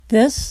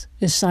This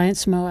is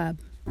Science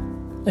Moab,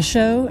 a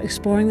show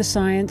exploring the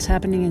science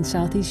happening in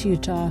southeast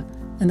Utah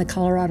and the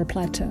Colorado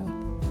Plateau.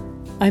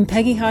 I'm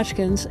Peggy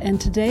Hotchkins,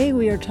 and today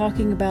we are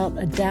talking about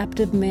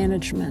adaptive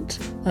management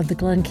of the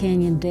Glen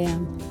Canyon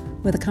Dam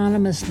with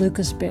economist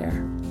Lucas Bair.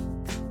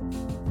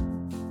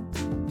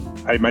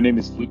 Hi, my name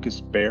is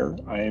Lucas Bair.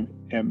 I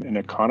am an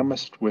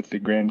economist with the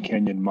Grand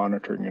Canyon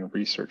Monitoring and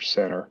Research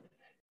Center,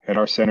 and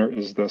our center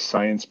is the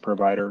science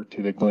provider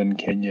to the Glen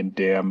Canyon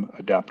Dam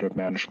Adaptive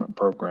Management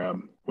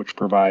Program, which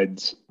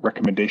provides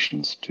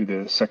recommendations to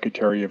the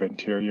Secretary of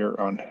Interior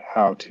on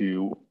how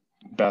to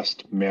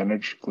best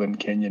manage Glen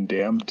Canyon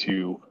Dam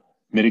to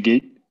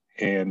mitigate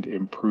and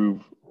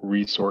improve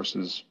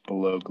resources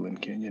below Glen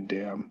Canyon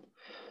Dam.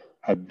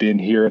 I've been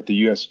here at the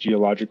U.S.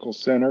 Geological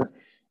Center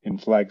in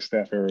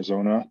Flagstaff,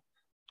 Arizona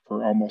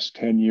for almost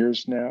 10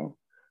 years now.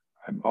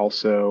 I'm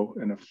also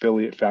an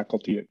affiliate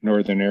faculty at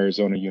Northern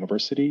Arizona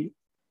University.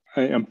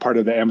 I am part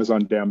of the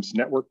Amazon Dams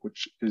Network,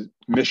 which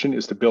mission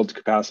is to build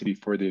capacity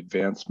for the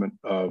advancement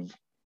of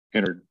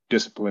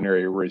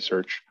interdisciplinary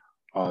research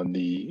on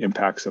the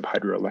impacts of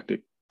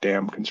hydroelectric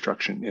dam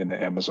construction in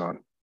the Amazon.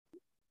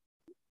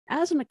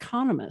 As an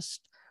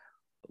economist,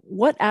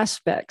 what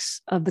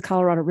aspects of the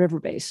Colorado River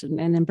Basin,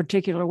 and in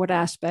particular, what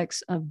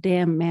aspects of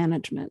dam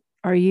management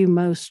are you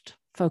most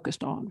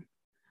focused on?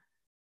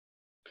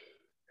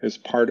 As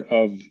part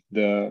of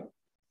the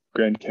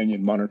Grand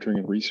Canyon Monitoring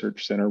and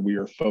Research Center, we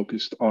are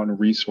focused on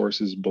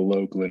resources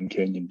below Glen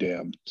Canyon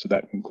Dam. So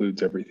that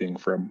includes everything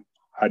from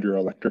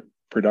hydroelectric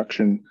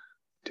production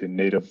to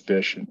native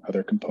fish and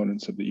other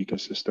components of the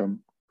ecosystem,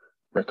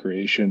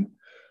 recreation,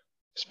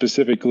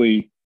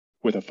 specifically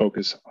with a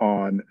focus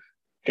on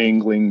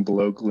angling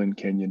below Glen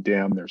Canyon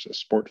Dam. There's a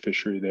sport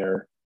fishery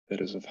there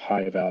that is of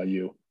high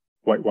value,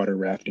 whitewater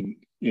rafting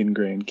in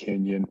Grand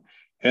Canyon,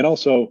 and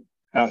also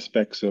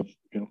aspects of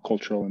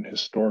cultural and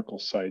historical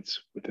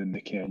sites within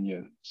the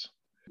canyons.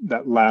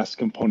 That last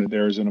component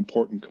there is an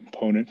important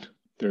component.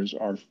 There's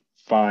our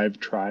 5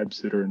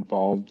 tribes that are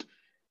involved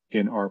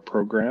in our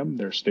program.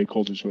 They're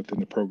stakeholders within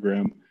the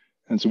program.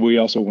 And so we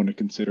also want to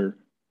consider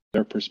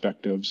their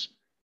perspectives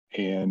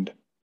and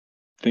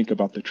think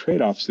about the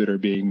trade-offs that are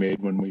being made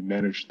when we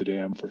manage the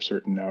dam for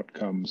certain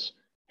outcomes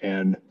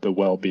and the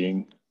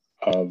well-being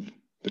of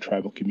the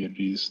tribal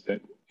communities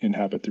that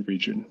inhabit the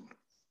region.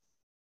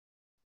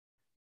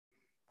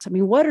 I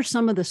mean, what are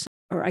some of the,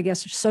 or I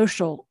guess,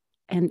 social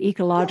and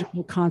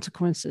ecological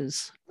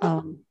consequences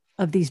of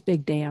these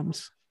big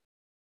dams?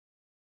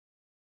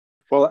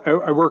 Well,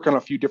 I work on a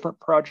few different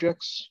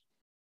projects.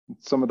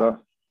 Some of the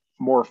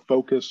more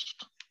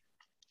focused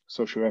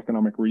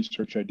socioeconomic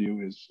research I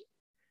do is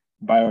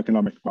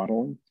bioeconomic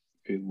modeling.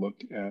 I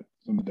look at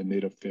some of the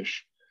native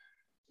fish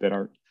that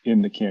are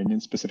in the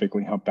canyon,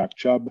 specifically humpback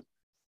chub.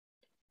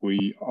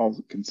 We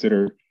also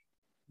consider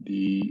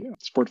the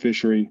sport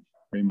fishery,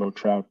 rainbow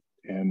trout,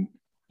 and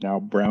now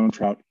brown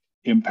trout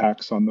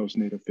impacts on those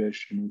native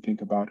fish. And we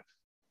think about,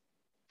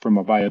 from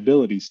a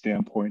viability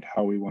standpoint,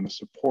 how we want to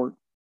support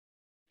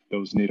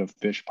those native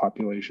fish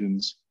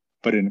populations,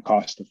 but in a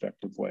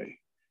cost-effective way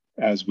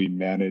as we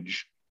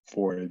manage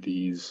for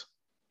these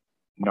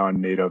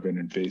non-native and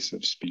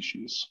invasive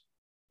species.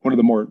 One of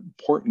the more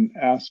important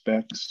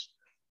aspects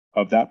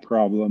of that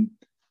problem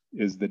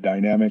is the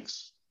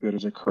dynamics that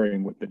is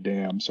occurring with the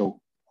dam.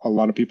 So a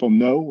lot of people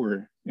know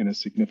we're in a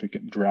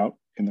significant drought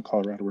in the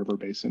Colorado River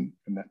Basin,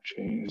 and that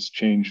has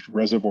changed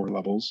reservoir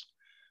levels,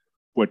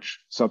 which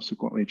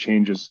subsequently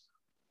changes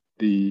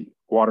the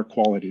water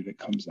quality that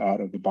comes out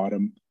of the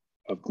bottom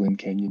of Glen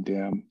Canyon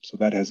Dam. So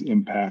that has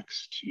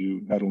impacts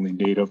to not only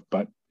native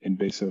but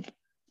invasive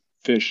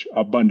fish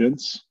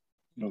abundance.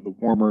 The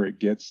warmer it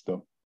gets,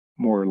 the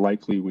more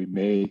likely we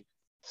may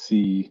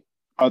see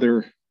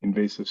other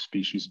invasive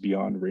species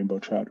beyond rainbow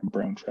trout and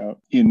brown trout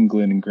in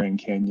Glen and Grand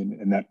Canyon,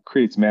 and that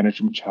creates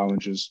management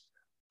challenges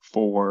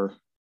for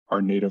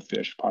our native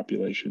fish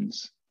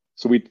populations.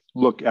 So we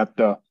look at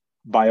the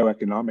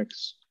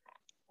bioeconomics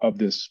of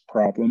this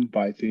problem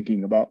by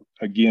thinking about,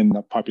 again,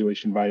 the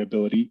population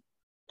viability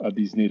of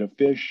these native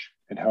fish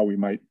and how we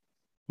might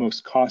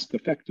most cost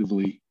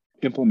effectively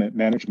implement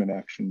management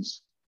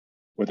actions,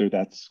 whether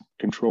that's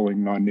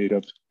controlling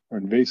non-native or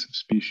invasive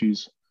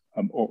species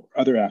or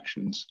other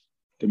actions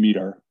to meet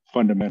our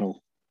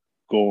fundamental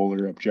goal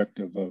or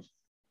objective of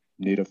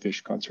native fish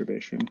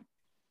conservation.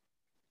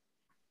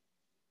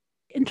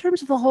 In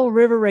terms of the whole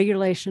river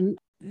regulation,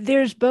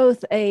 there's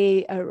both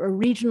a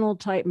regional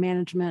type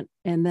management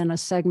and then a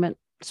segment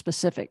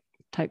specific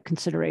type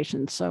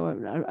consideration.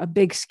 So a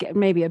big scale,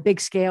 maybe a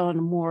big scale and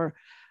a more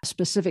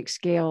specific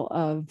scale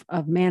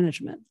of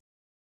management.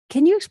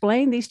 Can you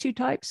explain these two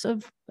types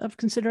of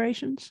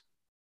considerations?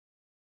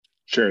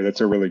 Sure,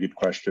 that's a really good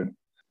question.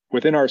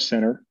 Within our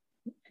center,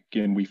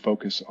 again, we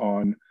focus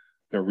on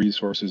the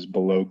resources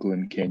below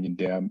Glen Canyon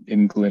Dam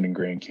in Glen and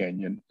Grand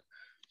Canyon.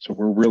 So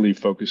we're really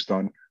focused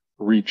on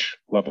reach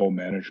level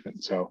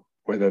management. So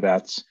whether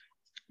that's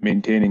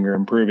maintaining or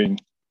improving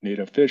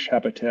native fish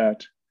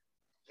habitat,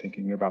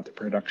 thinking about the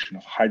production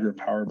of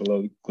hydropower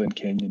below Glen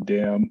Canyon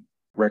Dam,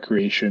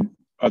 recreation,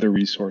 other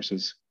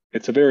resources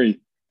It's a very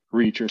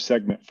reach or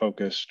segment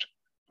focused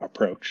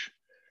approach.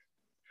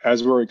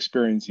 As we're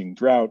experiencing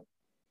drought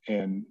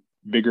and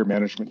bigger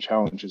management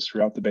challenges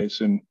throughout the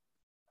basin,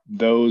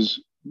 those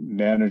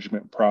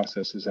management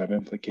processes have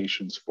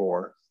implications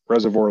for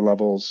reservoir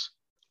levels,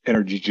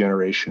 energy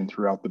generation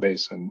throughout the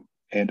basin,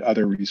 and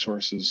other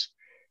resources.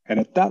 And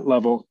at that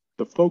level,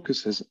 the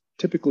focus has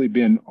typically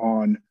been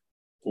on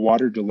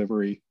water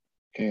delivery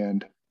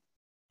and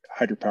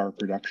hydropower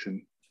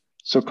production.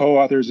 So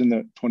co-authors in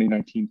the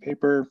 2019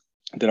 paper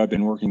that I've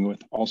been working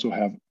with also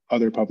have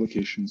other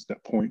publications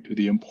that point to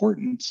the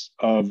importance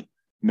of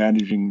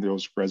managing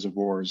those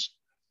reservoirs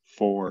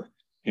for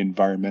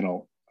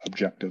environmental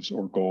objectives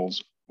or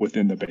goals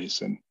within the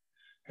basin.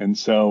 And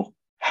so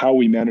how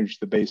we manage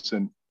the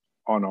basin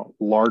on a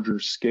larger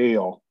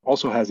scale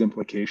also has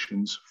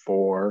implications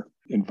for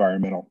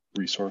environmental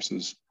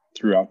resources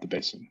throughout the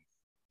basin.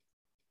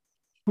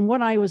 From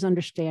what I was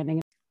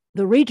understanding,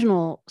 the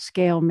regional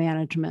scale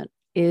management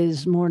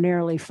is more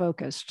narrowly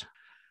focused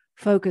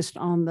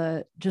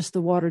on just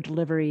the water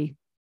delivery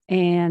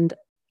and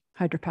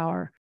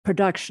hydropower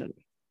production.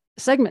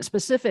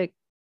 Segment-specific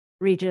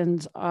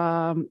regions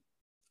are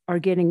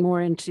getting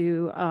more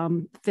into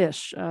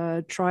fish,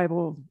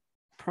 tribal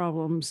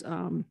problems,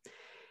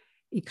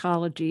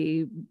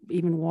 ecology,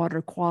 even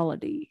water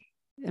quality.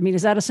 I mean,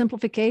 is that a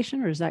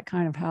simplification, or is that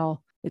kind of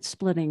how it's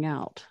splitting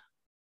out?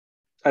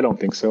 I don't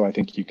think so. I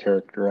think you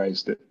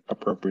characterized it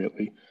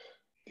appropriately.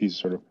 These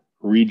sort of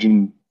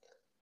region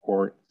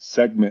or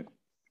segment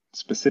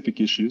specific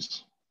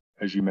issues,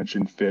 as you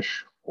mentioned,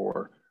 fish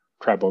or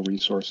tribal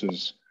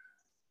resources,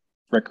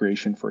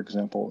 recreation, for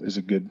example, is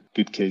a good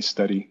case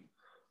study.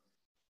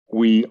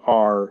 We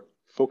are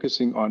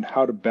focusing on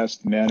how to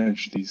best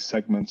manage these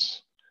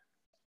segments,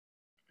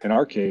 in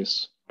our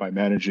case, by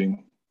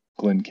managing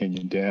Glen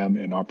Canyon Dam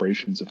and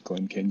operations of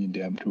Glen Canyon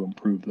Dam to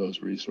improve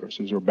those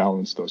resources or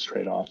balance those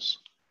trade-offs.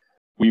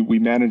 We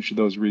manage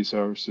those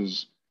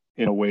resources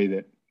in a way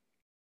that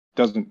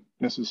doesn't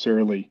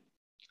necessarily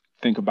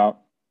think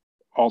about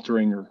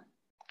altering or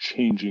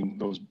changing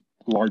those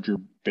larger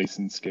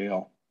basin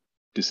scale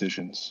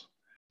decisions.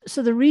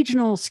 So the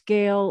regional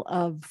scale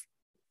of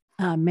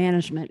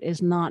management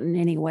is not in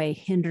any way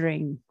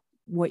hindering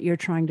what you're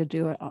trying to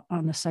do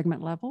on the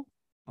segment level,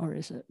 or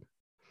is it?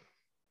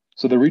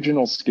 So the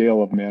regional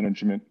scale of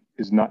management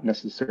is not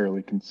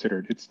necessarily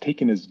considered. It's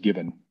taken as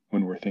given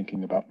when we're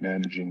thinking about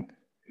managing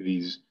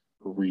these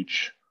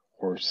reach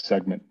or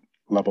segment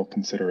level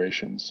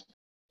considerations.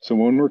 So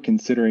when we're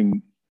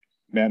considering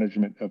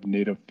management of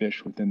native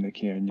fish within the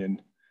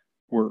canyon,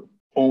 we're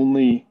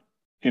only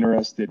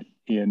interested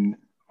in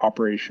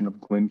operation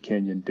of Glen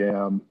Canyon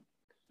Dam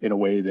in a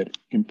way that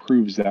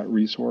improves that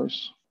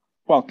resource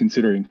while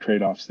considering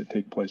trade-offs that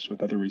take place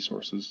with other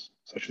resources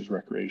such as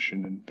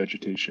recreation and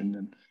vegetation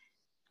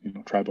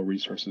and tribal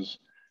resources,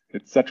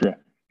 etc.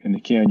 in the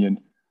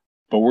canyon.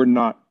 But we're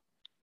not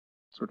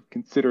sort of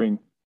considering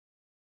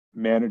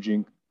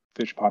managing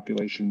fish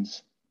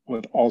populations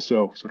with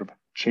also sort of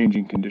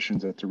changing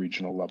conditions at the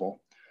regional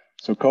level.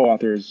 So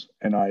co-authors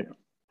and I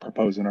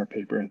propose in our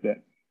paper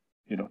that,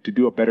 to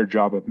do a better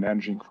job of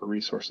managing for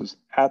resources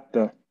at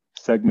the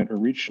segment or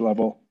reach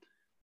level,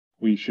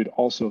 we should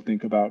also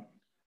think about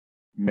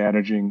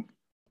managing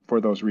for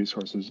those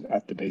resources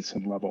at the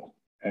basin level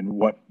and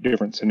what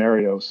different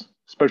scenarios,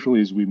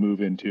 especially as we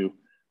move into,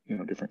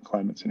 different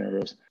climate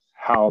scenarios,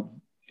 how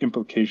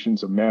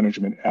implications of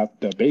management at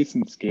the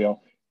basin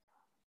scale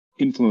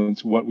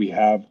influence what we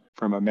have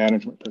from a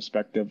management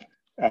perspective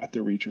at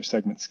the reach or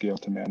segment scale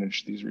to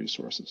manage these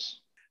resources.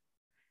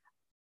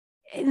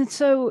 And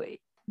so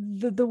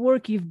the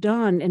work you've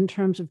done in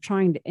terms of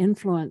trying to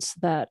influence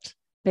that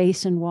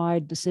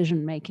basin-wide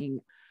decision-making,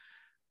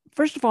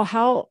 first of all,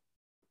 how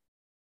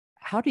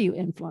do you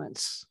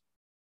influence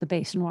the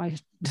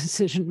basin-wide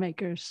decision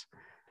makers?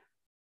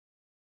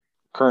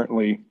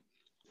 Currently,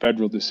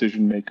 federal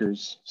decision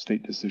makers,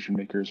 state decision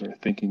makers are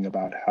thinking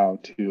about how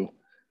to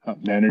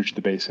manage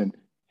the basin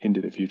into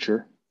the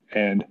future.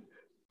 And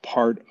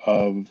part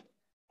of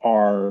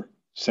our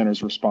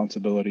center's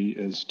responsibility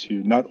is to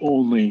not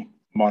only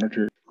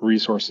monitor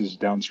resources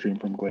downstream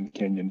from Glen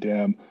Canyon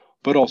Dam,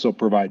 but also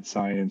provide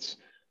science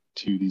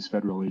to these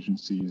federal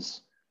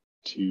agencies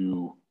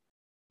to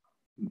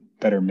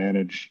better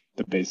manage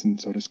the basin,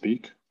 so to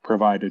speak,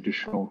 provide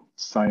additional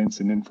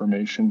science and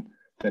information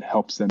that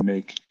helps them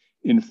make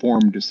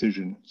informed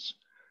decisions.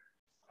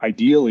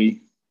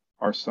 Ideally,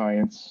 our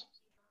science,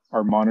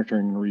 our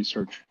monitoring and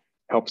research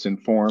helps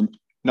inform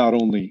not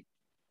only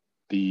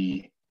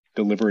the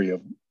delivery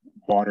of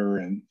water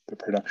and the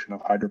production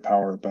of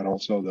hydropower, but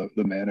also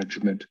the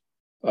management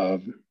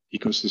of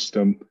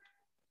ecosystem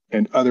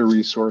and other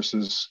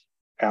resources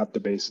at the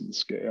basin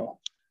scale.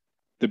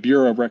 The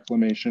Bureau of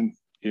Reclamation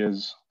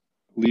is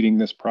leading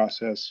this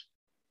process.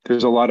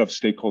 There's a lot of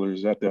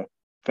stakeholders at the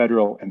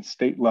federal and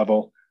state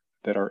level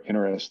that are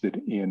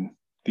interested in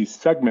these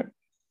segment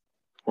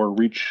or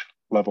reach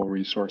level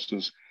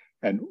resources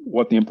and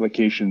what the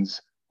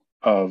implications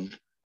of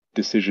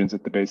decisions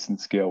at the basin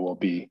scale will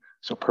be.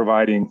 So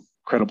providing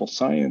credible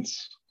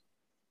science,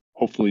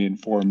 hopefully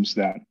informs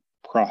that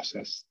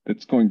process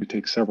that's going to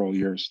take several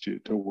years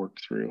to work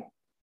through.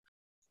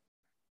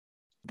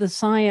 The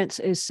science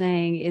is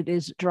saying it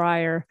is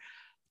drier.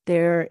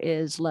 There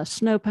is less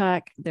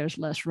snowpack. There's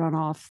less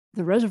runoff.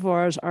 The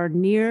reservoirs are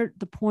near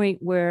the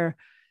point where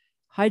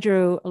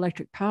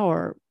hydroelectric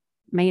power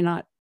may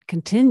not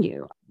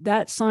continue.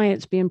 That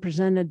science being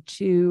presented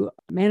to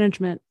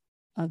management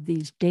of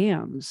these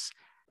dams,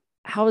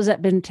 how has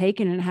that been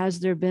taken, and has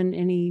there been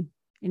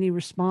any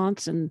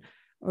response,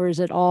 or is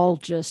it all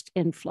just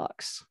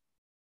influx?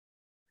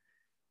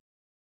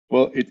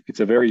 Well, it's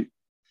a very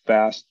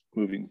fast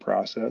moving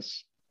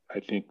process. I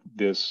think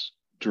this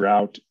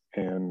drought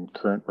and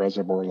current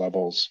reservoir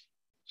levels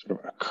sort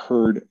of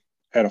occurred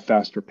at a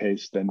faster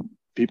pace than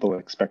people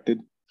expected.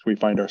 So we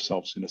find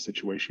ourselves in a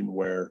situation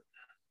where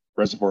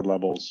reservoir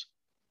levels,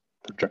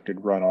 projected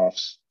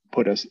runoffs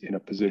put us in a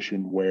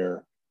position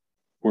where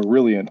we're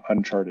really in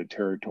uncharted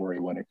territory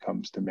when it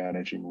comes to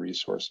managing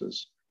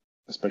resources,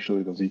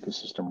 especially those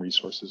ecosystem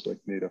resources like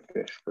native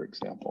fish, for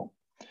example.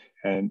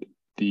 And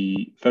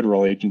the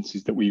federal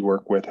agencies that we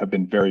work with have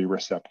been very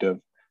receptive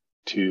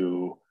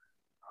to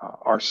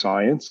our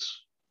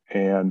science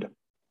and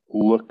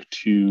look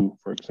to,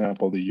 for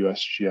example, the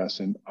USGS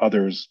and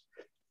others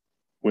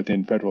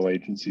within federal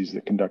agencies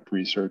that conduct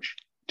research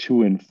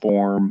to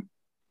inform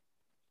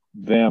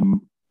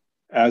them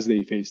as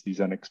they face these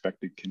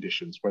unexpected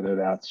conditions, whether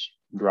that's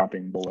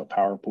dropping below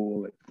power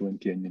pool at Glen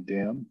Canyon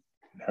Dam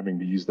and having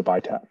to use the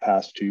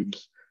bypass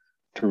tubes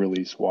to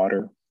release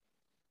water.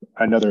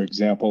 Another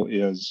example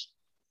is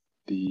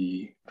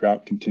the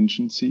drought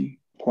contingency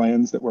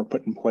plans that were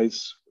put in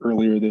place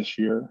earlier this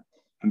year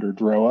under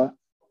DROA,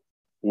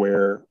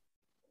 where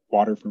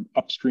water from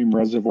upstream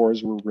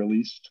reservoirs were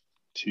released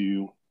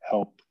to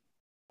help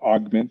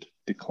augment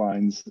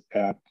declines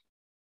at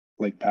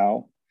Lake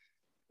Powell.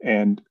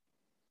 And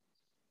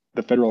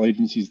the federal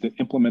agencies that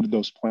implemented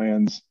those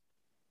plans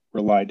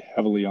relied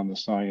heavily on the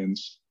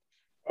science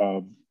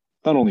of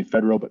not only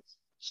federal, but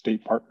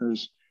state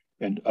partners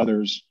and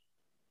others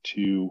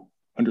to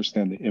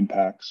understand the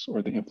impacts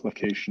or the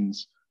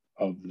implications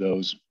of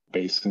those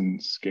basin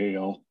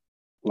scale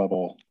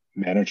level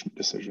management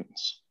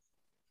decisions.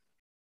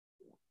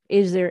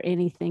 Is there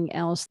anything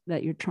else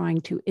that you're trying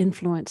to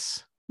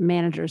influence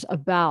managers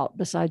about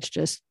besides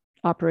just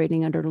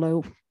operating under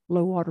low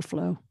water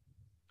flow?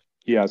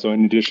 Yeah, so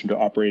in addition to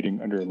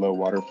operating under low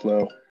water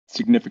flow,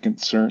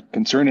 significant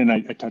concern, and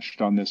I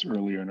touched on this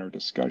earlier in our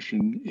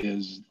discussion,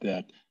 is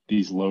that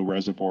these low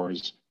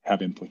reservoirs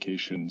have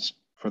implications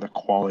for the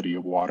quality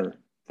of water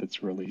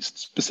that's released,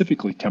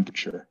 specifically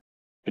temperature.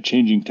 A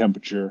changing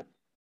temperature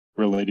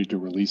related to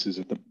releases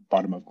at the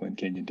bottom of Glen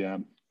Canyon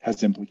Dam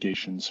has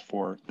implications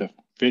for the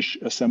fish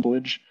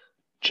assemblage.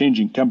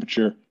 Changing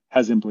temperature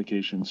has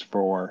implications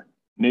for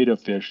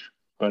native fish,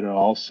 but it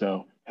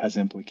also has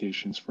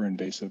implications for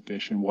invasive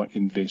fish and what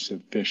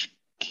invasive fish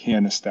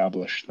can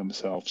establish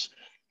themselves.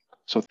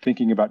 So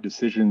thinking about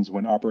decisions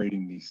when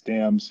operating these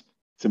dams,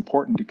 it's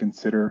important to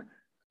consider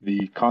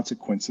the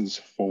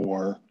consequences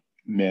for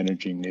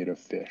managing native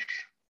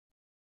fish.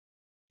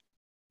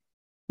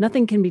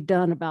 Nothing can be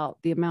done about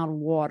the amount of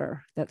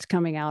water that's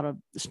coming out of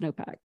the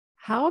snowpack.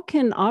 How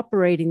can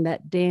operating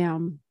that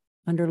dam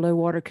under low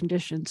water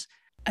conditions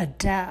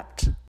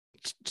adapt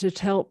to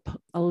help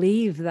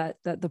alleviate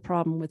that the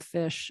problem with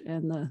fish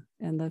and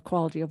the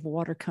quality of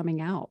water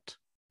coming out?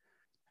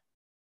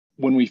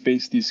 When we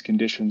face these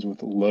conditions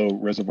with low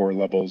reservoir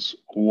levels,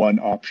 one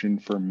option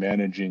for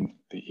managing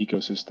the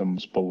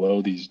ecosystems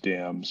below these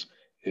dams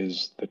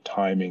is the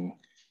timing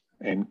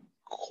and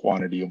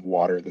quantity of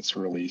water that's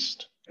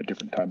released at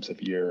different times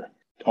of year.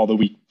 Although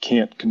we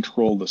can't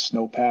control the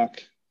snowpack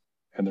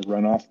and the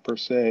runoff per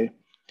se,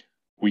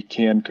 we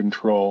can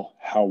control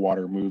how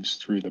water moves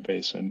through the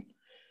basin.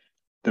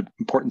 The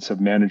importance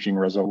of managing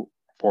reservoir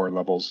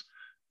levels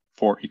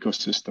for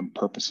ecosystem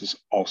purposes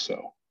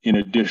also, in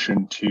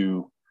addition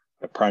to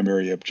the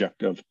primary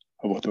objective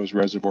of what those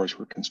reservoirs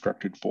were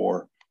constructed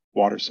for,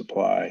 water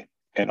supply,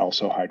 and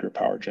also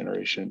hydropower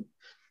generation.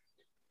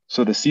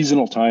 So the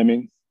seasonal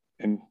timing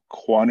and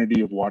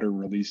quantity of water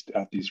released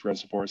at these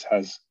reservoirs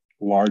has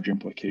large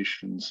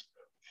implications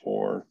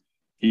for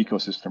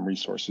ecosystem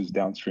resources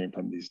downstream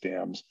from these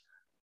dams.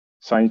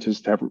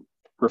 Scientists have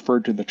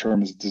referred to the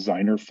term as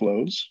designer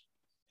flows.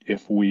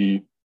 If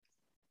we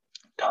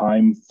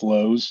time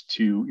flows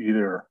to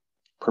either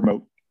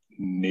promote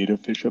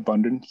native fish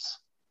abundance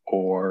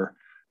or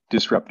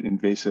disrupt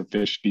invasive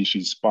fish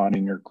species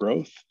spawning or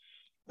growth,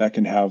 that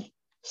can have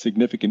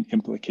significant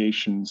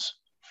implications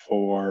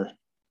for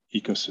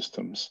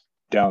ecosystems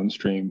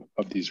downstream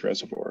of these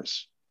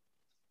reservoirs.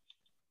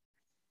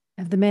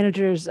 Have the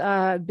managers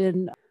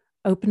been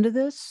open to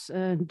this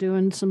and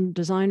doing some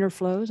designer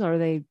flows? Are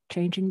they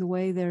changing the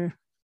way they're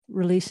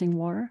releasing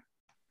water?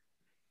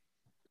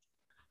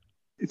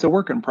 It's a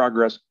work in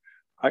progress.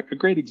 A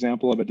great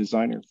example of a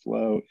designer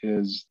flow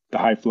is the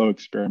high flow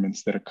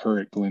experiments that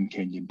occur at Glen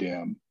Canyon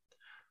Dam.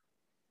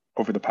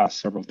 Over the past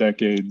several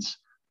decades,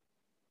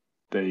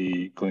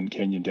 the Glen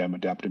Canyon Dam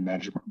Adaptive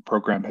Management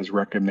Program has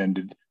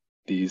recommended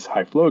these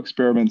high flow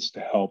experiments to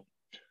help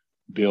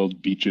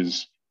build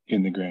beaches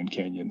in the Grand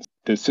Canyon.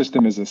 The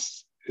system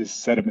is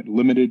sediment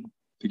limited.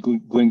 The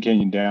Glen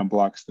Canyon Dam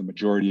blocks the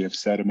majority of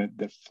sediment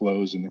that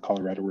flows in the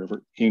Colorado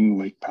River in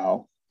Lake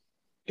Powell,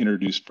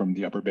 introduced from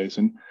the upper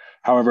basin.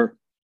 However,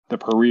 the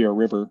Paria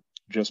River,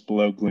 just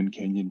below Glen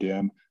Canyon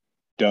Dam,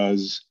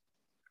 does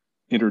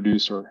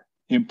introduce or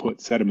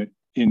input sediment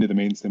into the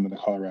main stem of the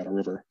Colorado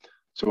River.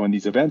 So when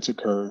these events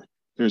occur,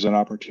 there's an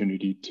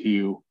opportunity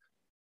to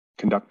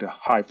conduct a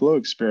high flow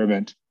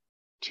experiment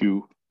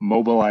to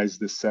mobilize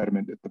this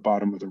sediment at the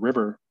bottom of the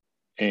river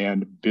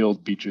and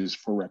build beaches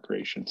for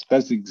recreation. So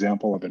that's the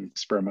example of an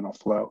experimental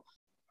flow.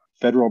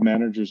 Federal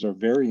managers are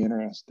very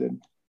interested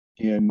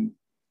in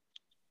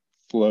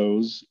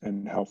flows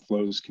and how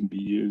flows can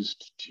be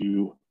used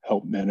to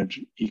help manage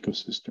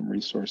ecosystem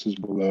resources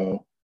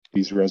below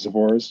these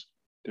reservoirs.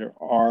 There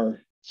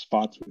are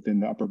spots within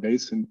the upper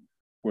basin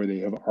where they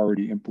have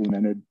already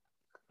implemented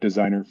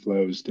designer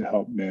flows to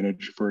help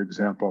manage, for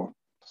example,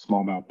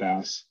 smallmouth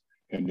bass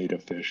and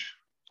native fish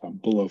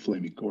below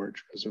Flaming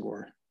Gorge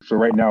Reservoir. So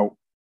right now,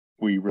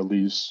 we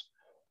release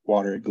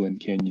water at Glen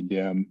Canyon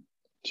Dam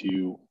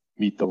to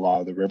meet the law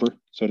of the river,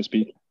 so to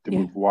speak, to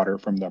move water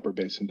from the upper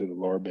basin to the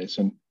lower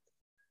basin.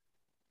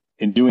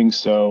 In doing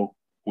so,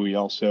 we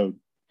also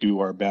do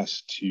our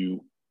best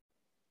to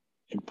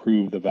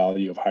improve the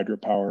value of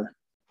hydropower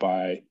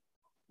by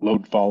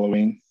load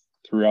following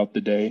throughout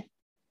the day,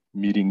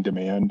 meeting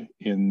demand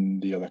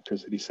in the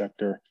electricity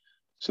sector.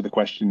 So the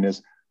question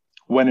is,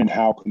 when and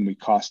how can we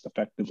cost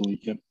effectively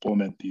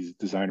implement these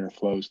designer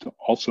flows to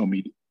also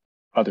meet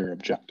other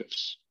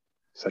objectives,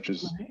 such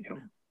as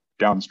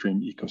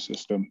downstream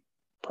ecosystem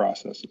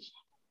processes?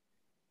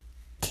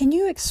 Can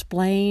you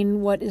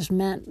explain what is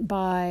meant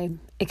by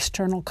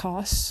external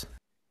costs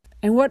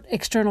and what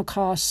external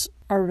costs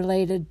are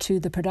related to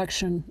the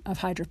production of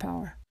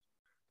hydropower?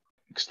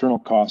 External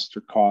costs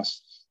are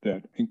costs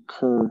that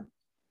incur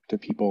to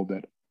people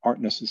that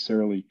aren't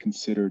necessarily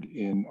considered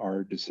in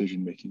our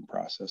decision-making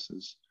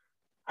processes.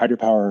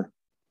 Hydropower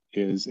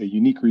is a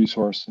unique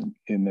resource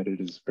in that it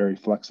is very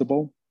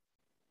flexible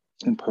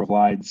and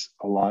provides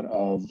a lot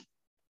of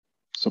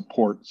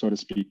support, so to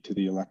speak, to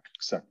the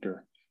electric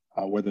sector,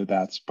 whether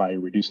that's by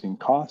reducing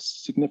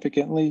costs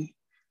significantly,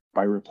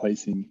 by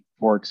replacing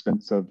more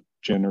expensive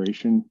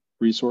generation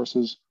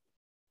resources.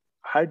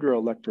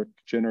 Hydroelectric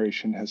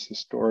generation has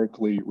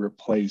historically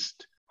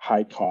replaced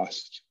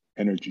high-cost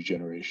energy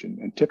generation,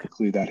 and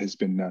typically that has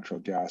been natural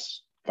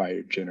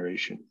gas-fired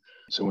generation.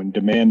 So when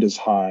demand is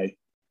high,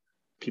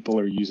 people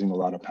are using a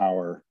lot of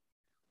power.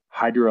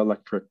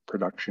 Hydroelectric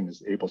production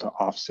is able to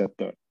offset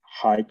the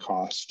high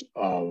cost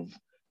of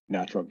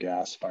natural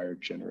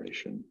gas-fired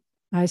generation.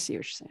 I see what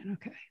you're saying.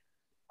 Okay.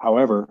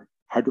 However,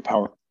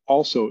 hydropower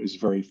also is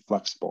very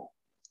flexible.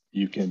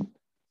 You can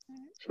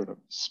sort of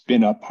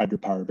spin up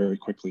hydropower very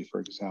quickly,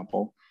 for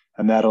example,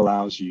 and that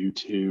allows you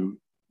to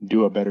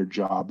do a better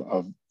job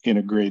of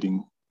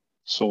integrating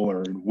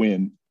solar and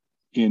wind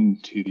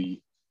into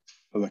the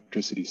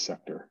electricity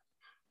sector.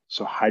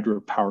 So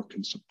hydropower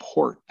can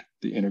support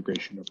the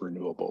integration of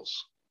renewables.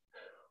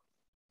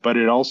 But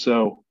it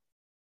also,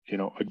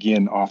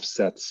 again,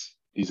 offsets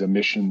these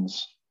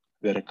emissions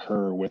that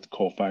occur with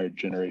coal-fired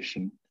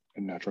generation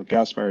and natural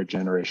gas-fired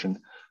generation.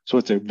 So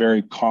it's a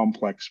very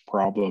complex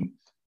problem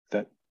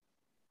that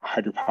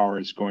hydropower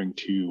is going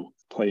to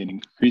play an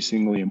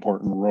increasingly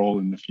important role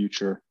in the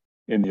future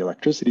in the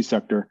electricity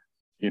sector,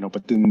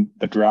 but then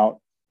the drought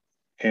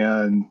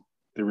and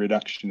the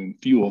reduction in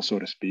fuel, so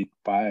to speak,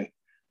 by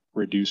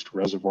reduced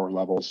reservoir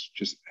levels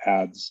just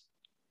adds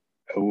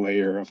a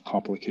layer of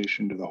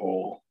complication to the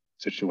whole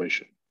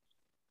situation.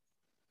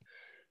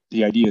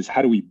 The idea is,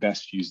 how do we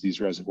best use these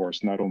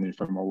reservoirs, not only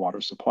from a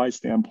water supply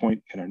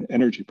standpoint and an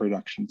energy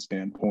production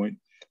standpoint,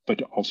 but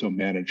to also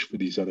manage for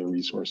these other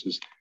resources.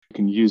 You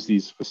can use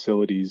these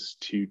facilities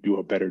to do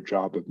a better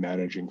job of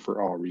managing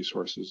for all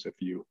resources if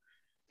you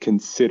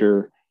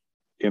consider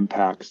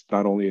impacts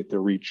not only at the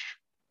reach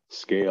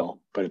scale,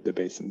 but at the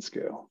basin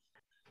scale.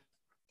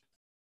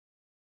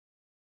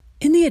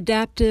 In the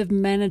adaptive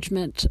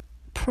management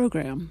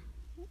program,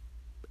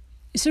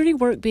 is there any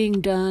work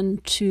being done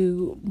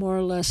to more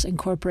or less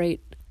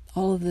incorporate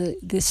all of the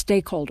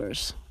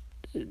stakeholders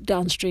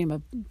downstream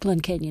of Glen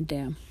Canyon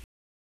Dam?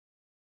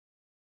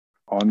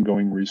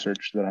 Ongoing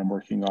research that I'm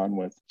working on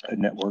with a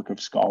network of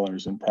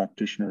scholars and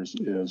practitioners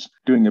is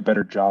doing a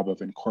better job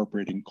of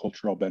incorporating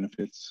cultural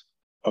benefits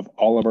of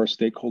all of our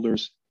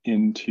stakeholders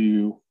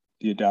into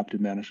the adaptive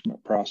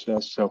management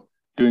process. So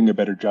doing a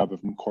better job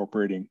of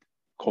incorporating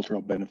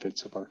cultural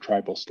benefits of our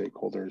tribal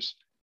stakeholders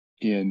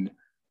in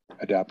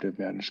adaptive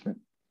management.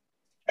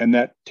 And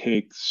that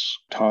takes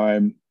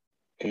time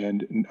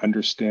and an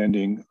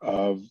understanding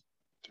of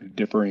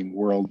differing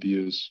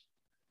worldviews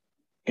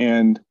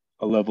and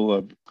a level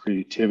of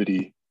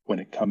creativity when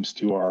it comes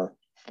to our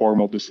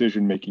formal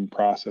decision-making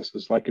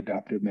processes like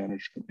adaptive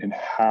management and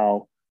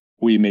how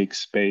we make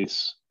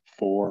space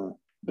for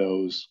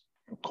those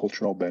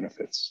cultural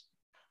benefits.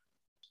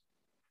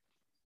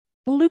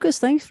 Well, Lucas,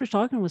 thanks for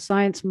talking with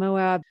Science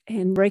Moab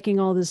and breaking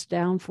all this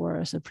down for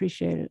us.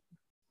 Appreciate it.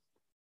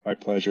 My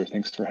pleasure.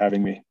 Thanks for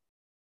having me.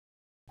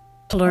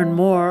 To learn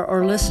more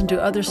or listen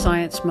to other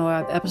Science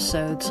Moab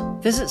episodes,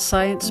 visit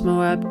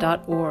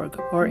sciencemoab.org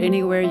or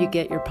anywhere you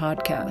get your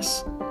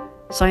podcasts.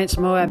 Science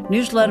Moab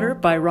newsletter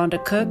by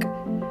Rhonda Cook.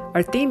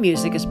 Our theme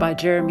music is by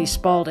Jeremy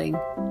Spalding,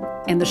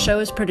 and the show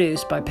is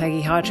produced by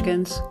Peggy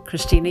Hodgkins,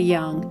 Christina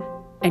Young,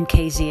 and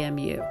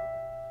KZMU.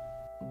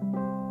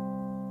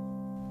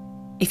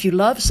 If you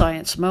love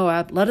Science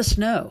Moab, let us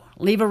know.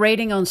 Leave a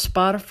rating on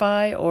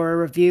Spotify or a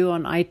review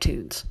on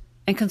iTunes.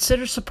 And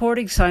consider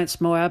supporting Science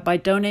Moab by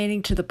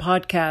donating to the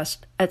podcast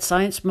at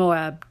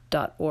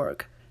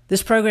sciencemoab.org.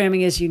 This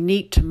programming is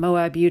unique to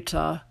Moab,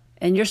 Utah,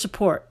 and your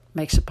support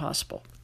makes it possible.